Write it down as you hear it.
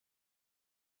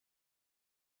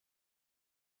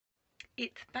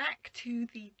it's back to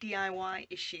the DIY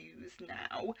issues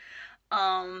now.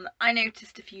 I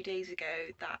noticed a few days ago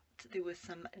that there was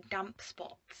some damp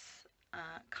spots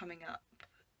coming up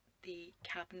the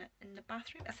cabinet in the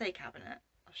bathroom. I say cabinet,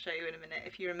 I'll show you in a minute.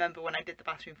 If you remember when I did the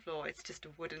bathroom floor, it's just a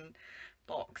wooden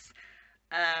box.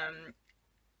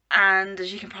 And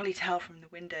as you can probably tell from the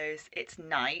windows, it's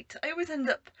night. I always end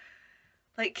up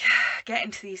like getting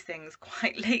to these things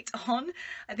quite late on.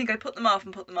 I think I put them off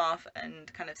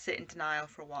and kind of sit in denial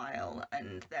for a while,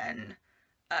 and then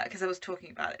because I was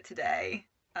talking about it today,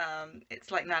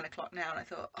 it's like 9 o'clock now, and I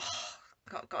thought, oh,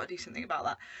 got to do something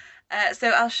about that. So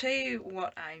I'll show you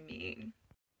what I mean.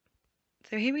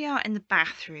 So here we are in the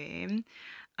bathroom,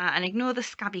 and ignore the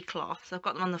scabby cloths. I've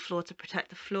got them on the floor to protect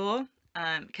the floor.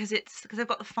 Because I've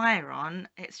got the fire on,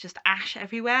 it's just ash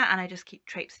everywhere, and I just keep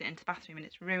traipsing it into the bathroom, and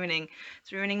it's ruining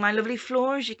my lovely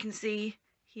floor, as you can see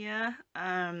here.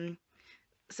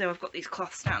 So I've got these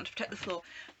cloths down to protect the floor.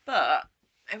 But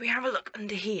if we have a look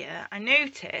under here, I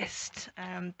noticed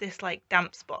this like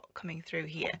damp spot coming through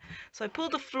here. So I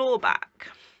pulled the floor back,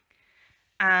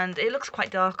 and it looks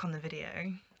quite dark on the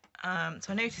video.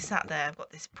 So I noticed that there. I've got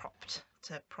this propped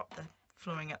to prop the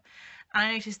flooring up. And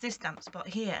I noticed this damp spot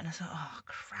here, and I thought, oh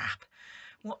crap,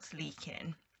 what's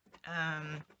leaking?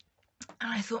 And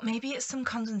I thought maybe it's some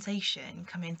condensation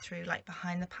coming through like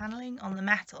behind the panelling on the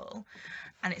metal,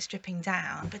 and it's dripping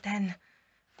down. But then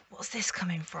what's this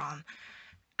coming from?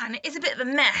 And it is a bit of a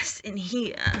mess in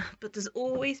here, but there's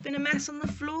always been a mess on the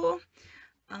floor.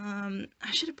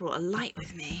 I should have brought a light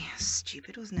with me.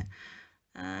 Stupid, wasn't it?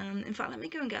 In fact, let me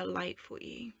go and get a light for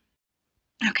you.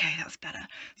 Okay, that's better.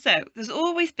 So there's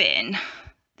always been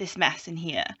this mess in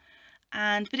here,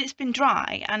 but it's been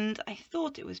dry, and I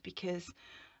thought it was because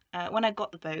when I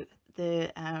got the boat,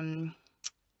 there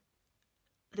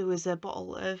was a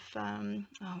bottle of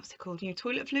what's it called?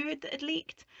 Toilet fluid that had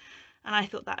leaked, and I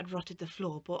thought that had rotted the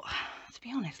floor. But to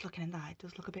be honest, looking at that, it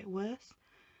does look a bit worse.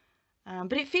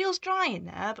 But it feels dry in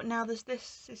there. But now there's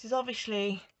this. This is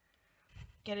obviously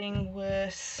getting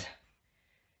worse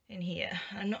in here.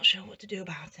 I'm not sure what to do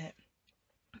about it.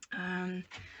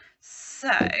 So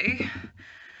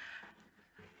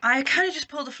I kind of just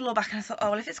pulled the floor back, and I thought,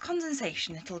 oh well, if it's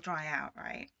condensation, it'll dry out,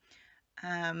 right?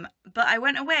 But I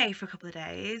went away for a couple of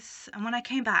days, and when I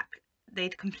came back,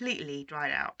 they'd completely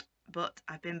dried out. But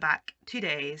I've been back 2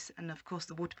 days, and of course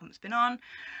the water pump's been on,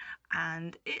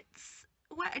 and it's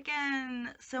wet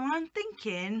again. So I'm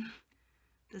thinking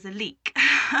there's a leak.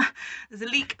 There's a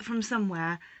leak from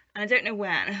somewhere, and I don't know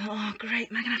where. And I thought, oh great,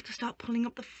 am I gonna have to start pulling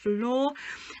up the floor?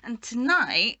 And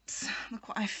tonight, look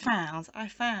what I found. I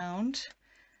found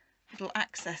a little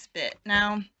access bit.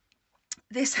 Now,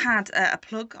 this had a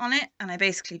plug on it, and I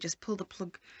basically just pulled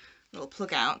the little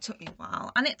plug out. It took me a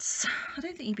while, and it's, I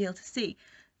don't think you'd be able to see,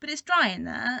 but it's dry in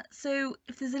there. So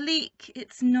if there's a leak,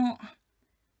 it's not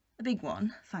a big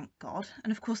one, thank God.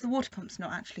 And of course the water pump's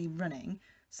not actually running,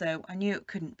 so I knew it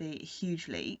couldn't be a huge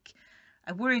leak.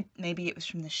 I worried maybe it was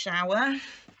from the shower,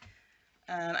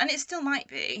 and it still might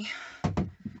be.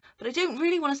 But I don't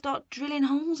really want to start drilling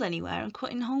holes anywhere and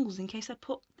cutting holes in case I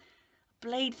put a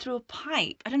blade through a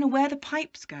pipe. I don't know where the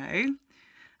pipes go.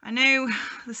 I know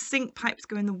the sink pipes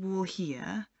go in the wall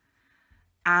here,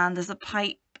 and there's a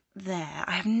pipe there.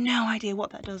 I have no idea what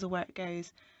that does or where it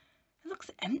goes. It looks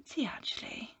empty,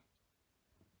 actually.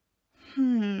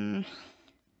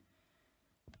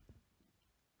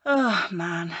 Oh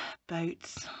man,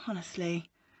 boats, honestly.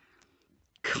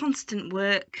 Constant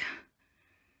work,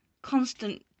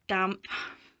 constant damp.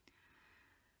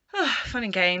 Oh, fun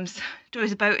and games.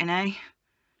 Joys of boating, eh?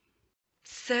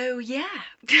 So yeah,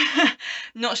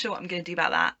 not sure what I'm going to do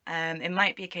about that. It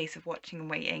might be a case of watching and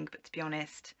waiting, but to be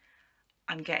honest,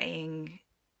 I'm getting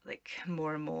like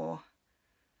more and more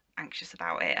anxious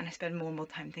about it, and I spend more and more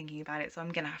time thinking about it, so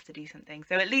I'm gonna have to do something.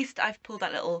 So at least I've pulled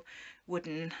that little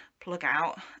wooden plug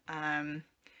out, and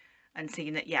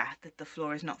seen that, yeah, the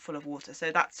floor is not full of water,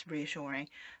 so that's reassuring.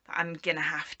 But I'm gonna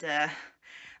have to,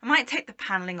 I might take the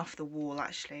panelling off the wall,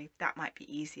 actually. That might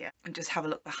be easier, and just have a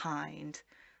look behind,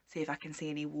 see if I can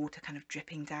see any water kind of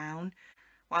dripping down.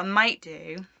 What I might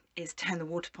do is turn the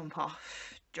water pump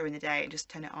off during the day and just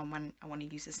turn it on when I want to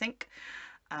use the sink,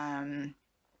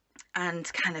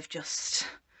 and kind of just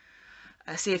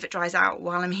see if it dries out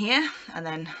while I'm here, and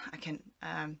then I can,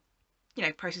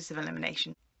 process of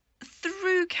elimination.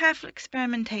 Through careful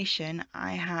experimentation,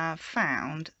 I have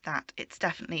found that it's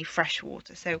definitely fresh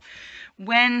water. So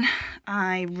when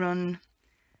I run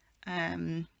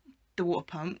the water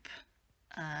pump,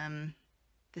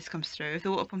 this comes through. If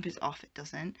the water pump is off, it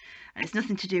doesn't. And it's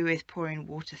nothing to do with pouring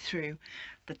water through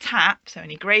the tap, so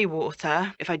any grey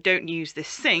water, if I don't use this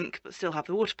sink but still have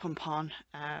the water pump on,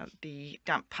 the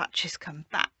damp patches come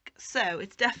back. So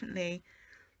it's definitely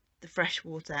the fresh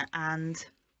water, and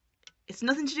it's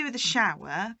nothing to do with the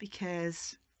shower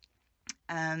because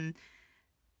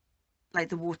like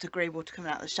the water, grey water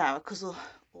coming out of the shower, because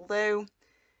although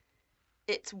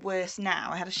it's worse now,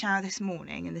 I had a shower this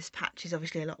morning and this patch is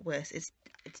obviously a lot worse. It's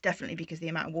definitely because the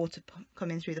amount of water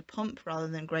coming through the pump rather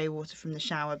than grey water from the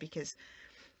shower, because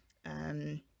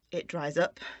it dries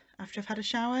up after I've had a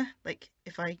shower. Like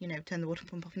if I, you know, turn the water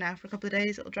pump off now for a couple of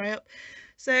days, it'll dry up.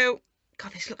 So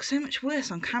God, this looks so much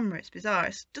worse on camera. It's bizarre.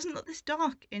 It doesn't look this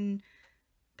dark in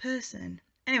person.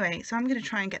 Anyway, so I'm going to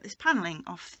try and get this panelling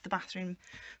off the bathroom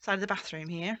side of the bathroom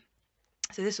here.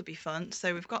 So this will be fun.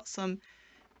 So we've got some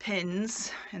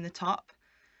pins in the top.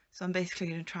 So I'm basically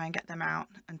going to try and get them out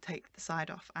and take the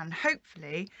side off. And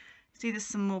hopefully, see there's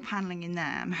some more panelling in there.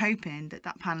 I'm hoping that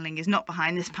that panelling is not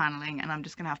behind this panelling and I'm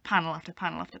just going to have panel after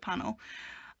panel after panel.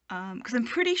 Because I'm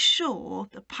pretty sure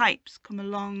the pipes come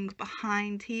along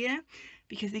behind here,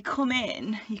 because they come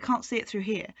in, you can't see it through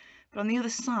here, but on the other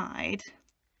side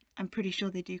I'm pretty sure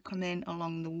they do come in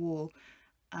along the wall,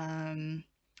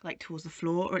 like towards the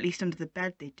floor, or at least under the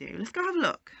bed they do. Let's go have a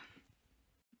look.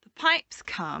 The pipes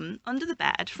come under the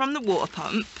bed from the water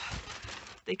pump.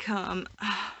 They come,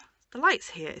 the lights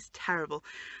here is terrible.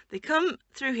 They come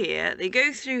through here, they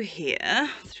go through here,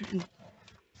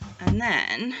 and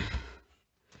then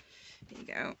here you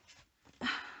go.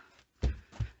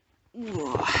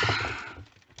 Whoa.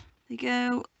 They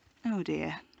go, oh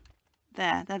dear,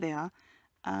 there they are.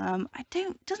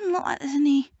 Doesn't look like there's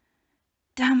any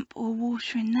damp or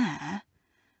water in there.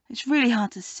 It's really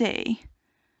hard to see.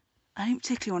 I don't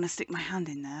particularly want to stick my hand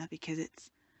in there because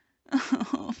it's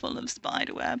full of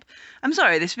spider web. I'm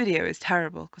sorry, this video is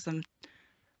terrible because I'm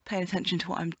paying attention to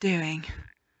what I'm doing.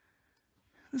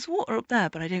 There's water up there,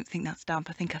 but I don't think that's damp.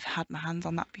 I think I've had my hands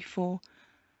on that before.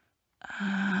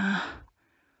 Oh,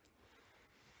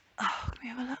 can we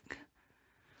have a look?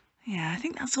 Yeah, I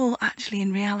think that's all actually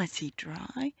in reality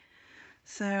dry.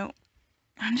 So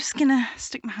I'm just gonna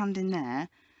stick my hand in there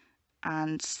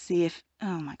and see if,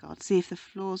 oh my God, see if the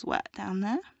floor's wet down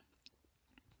there.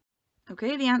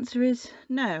 Okay, the answer is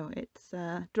no, it's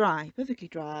dry, perfectly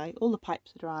dry. All the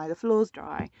pipes are dry, the floor's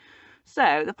dry.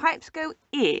 So the pipes go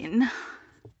in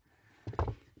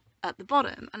at the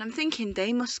bottom, and I'm thinking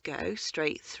they must go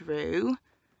straight through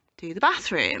to the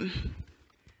bathroom.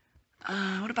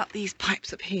 What about these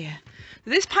pipes up here?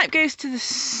 This pipe goes to the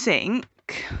sink,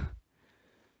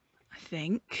 I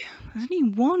think. There's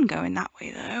only one going that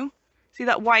way though. See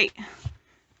that white,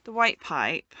 the white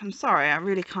pipe? I'm sorry, I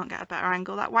really can't get a better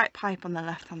angle. That white pipe on the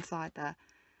left hand side there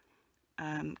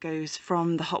goes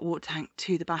from the hot water tank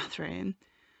to the bathroom,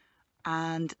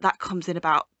 and that comes in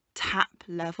about tap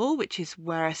level, which is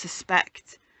where I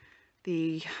suspect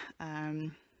the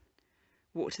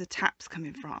water to the tap's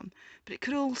coming from. But it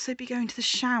could also be going to the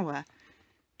shower.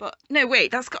 But no, wait,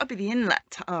 that's got to be the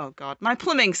inlet. Oh God, my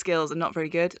plumbing skills are not very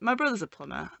good. My brother's a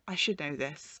plumber. I should know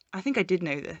this. I think I did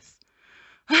know this.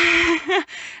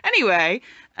 Anyway,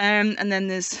 and then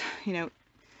there's, you know,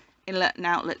 inlet and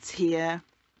outlets here.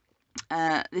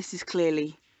 This is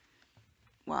clearly,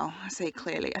 well, I say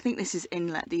clearly, I think this is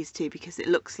inlet, these two, because it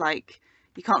looks like,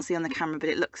 you can't see on the camera, but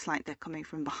it looks like they're coming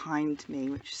from behind me,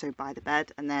 which is so by the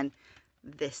bed, and then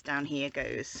this down here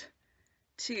goes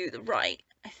to the right,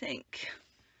 I think.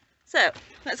 So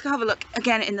let's go have a look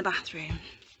again in the bathroom.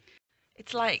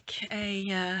 It's like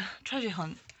a treasure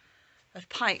hunt of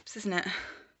pipes, isn't it?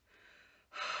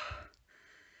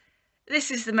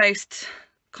 This is the most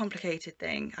complicated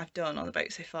thing I've done on the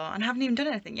boat so far, and I haven't even done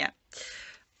anything yet.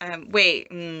 That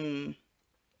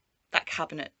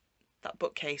cabinet, that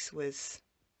bookcase was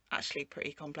actually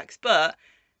pretty complex, but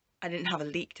I didn't have a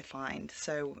leak to find,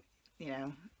 so, you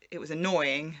know, it was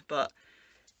annoying, but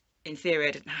in theory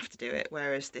I didn't have to do it,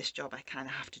 whereas this job I kind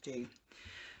of have to do.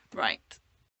 Right,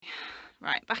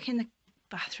 back in the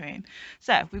bathroom.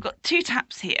 So we've got two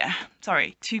taps here,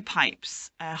 sorry, two pipes,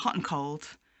 hot and cold,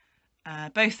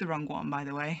 both the wrong one, by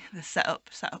the way. They're set up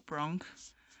wrong.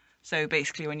 So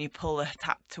basically when you pull the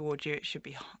tap towards you, it should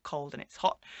be cold and it's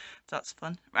hot, so that's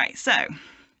fun. Right, so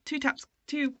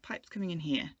two pipes coming in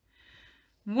here,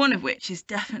 one of which is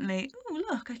definitely, oh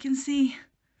look, I can see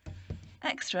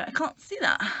extra. I can't see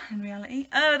that in reality.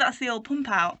 Oh, that's the old pump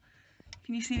out.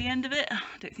 Can you see the end of it? Oh,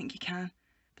 I don't think you can.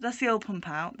 But that's the old pump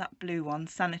out, that blue one,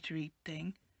 sanitary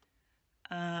thing.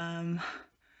 So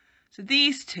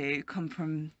these two come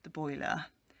from the boiler.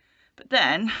 But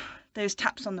then those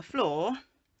taps on the floor,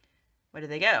 where do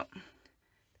they go?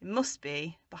 It must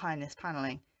be behind this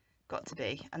panelling, got to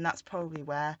be, and that's probably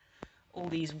where all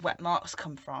these wet marks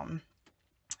come from.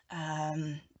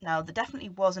 Now there definitely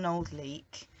was an old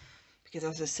leak, because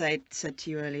as I said to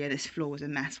you earlier, this floor was a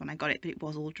mess when I got it, but it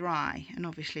was all dry, and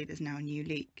obviously there's now a new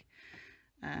leak.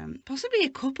 Possibly a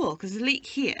couple, because there's a leak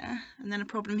here and then a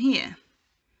problem here.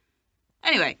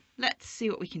 Anyway, let's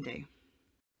see what we can do.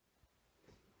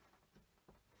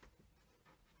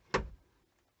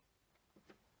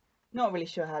 Not really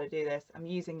sure how to do this. I'm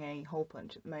using a hole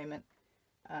punch at the moment,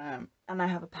 and I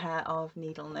have a pair of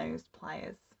needle nose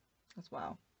pliers as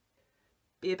well.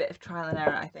 Be a bit of trial and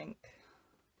error, I think.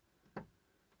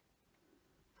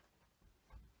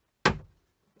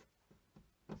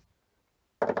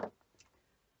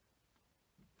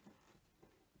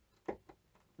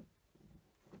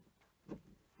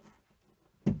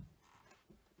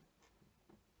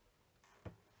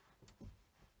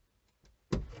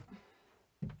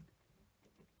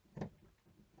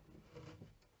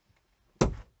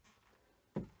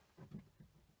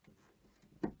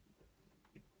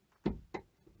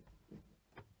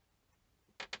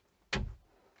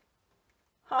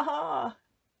 Haha!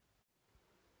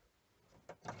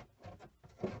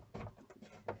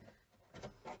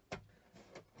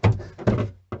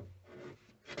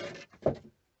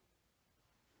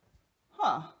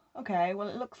 Huh, okay, well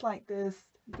it looks like there's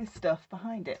this stuff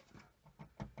behind it.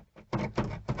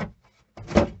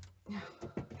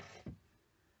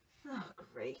 Oh,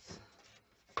 great.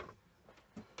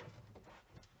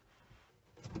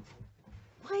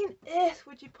 Why on earth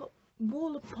would you put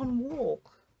wall upon wall?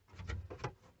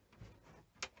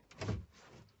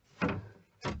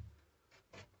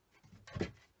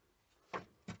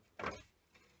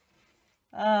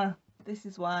 This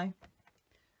is why.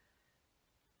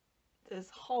 There's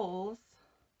holes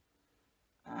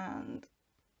and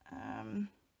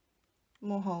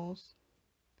more holes.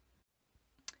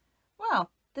 Well,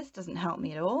 this doesn't help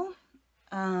me at all.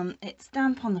 It's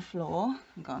damp on the floor.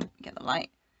 I'm going to get the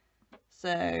light.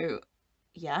 So,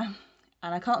 yeah,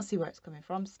 and I can't see where it's coming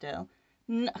from still.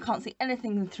 I can't see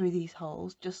anything through these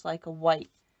holes, just like a white,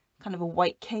 kind of a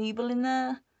white cable in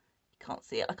there. You can't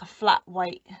see it, like a flat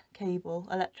white cable,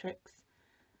 electrics.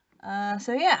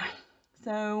 So yeah,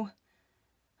 so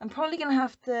I'm probably going to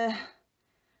have to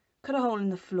cut a hole in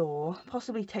the floor,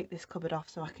 possibly take this cupboard off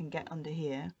so I can get under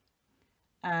here.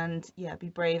 And yeah, be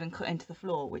brave and cut into the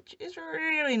floor, which is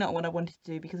really not what I wanted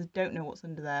to do because I don't know what's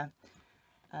under there.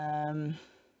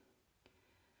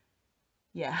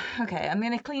 Yeah, okay, I'm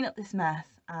going to clean up this mess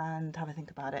and have a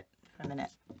think about it for a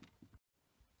minute.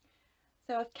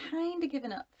 So I've kind of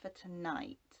given up for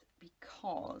tonight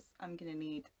because I'm going to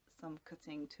need some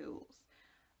cutting tools.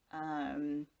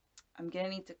 I'm going to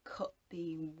need to cut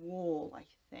the wall, I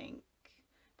think.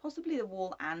 Possibly the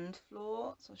wall and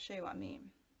floor, so I'll show you what I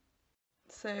mean.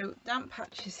 So damp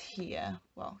patches here,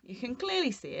 well, you can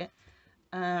clearly see it.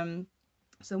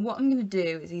 So what I'm going to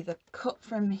do is either cut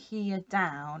from here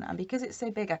down, and because it's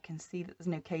so big I can see that there's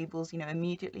no cables, you know,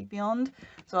 immediately beyond,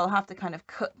 so I'll have to kind of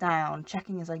cut down,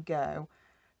 checking as I go,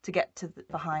 to get to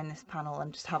behind this panel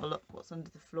and just have a look what's under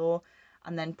the floor,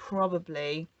 and then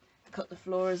probably cut the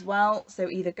floor as well. So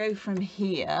either go from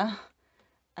here,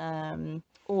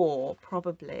 or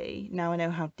probably, now I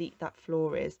know how deep that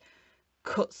floor is,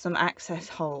 cut some access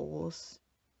holes,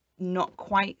 not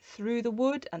quite through the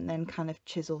wood, and then kind of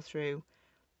chisel through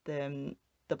the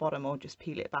bottom, or just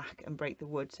peel it back and break the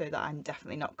wood so that I'm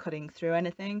definitely not cutting through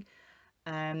anything.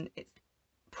 It's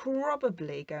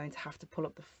probably going to have to pull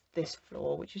up this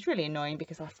floor, which is really annoying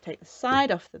because I have to take the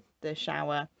side off the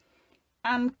shower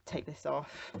and take this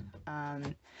off,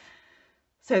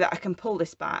 so that I can pull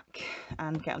this back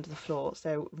and get onto the floor.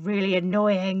 So really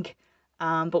annoying,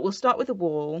 but we'll start with the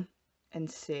wall and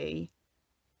see.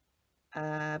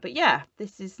 But yeah,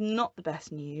 this is not the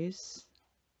best news.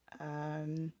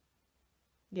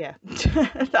 Yeah,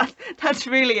 that's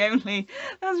really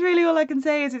all I can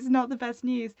say, is it's not the best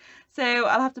news. So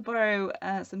I'll have to borrow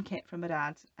some kit from my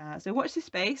dad. So watch this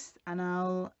space, and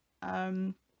I'll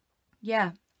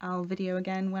video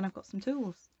again when I've got some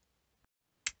tools.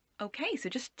 Okay, so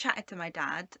just chatted to my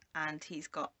dad, and he's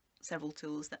got several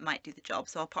tools that might do the job,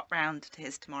 so I'll pop round to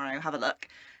his tomorrow, have a look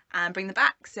and bring them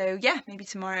back. So yeah, maybe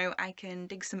tomorrow I can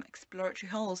dig some exploratory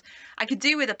holes. I could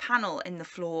do with a panel in the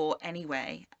floor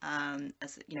anyway,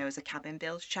 as you know, as a cabin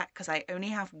build check, because I only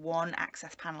have one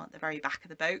access panel at the very back of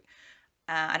the boat.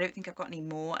 I don't think I've got any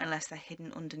more unless they're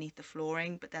hidden underneath the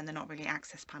flooring, but then they're not really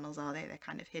access panels, are they? They're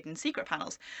kind of hidden secret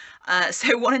panels.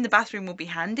 So one in the bathroom will be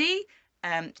handy,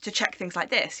 to check things like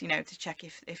this, you know, to check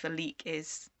if a leak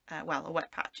is, well, a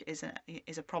wet patch is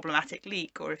a problematic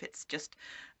leak, or if it's just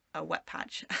a wet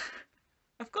patch.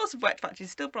 Of course, a wet patch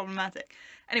is still problematic.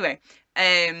 Anyway,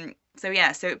 so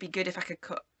yeah, so it'd be good if I could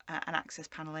cut an access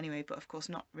panel anyway, but of course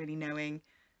not really knowing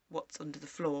what's under the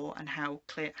floor and how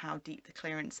deep the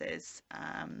clearance is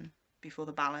before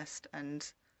the ballast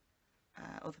and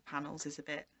other panels is a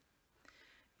bit,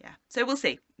 yeah. So we'll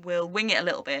see. We'll wing it a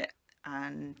little bit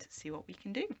and see what we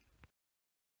can do.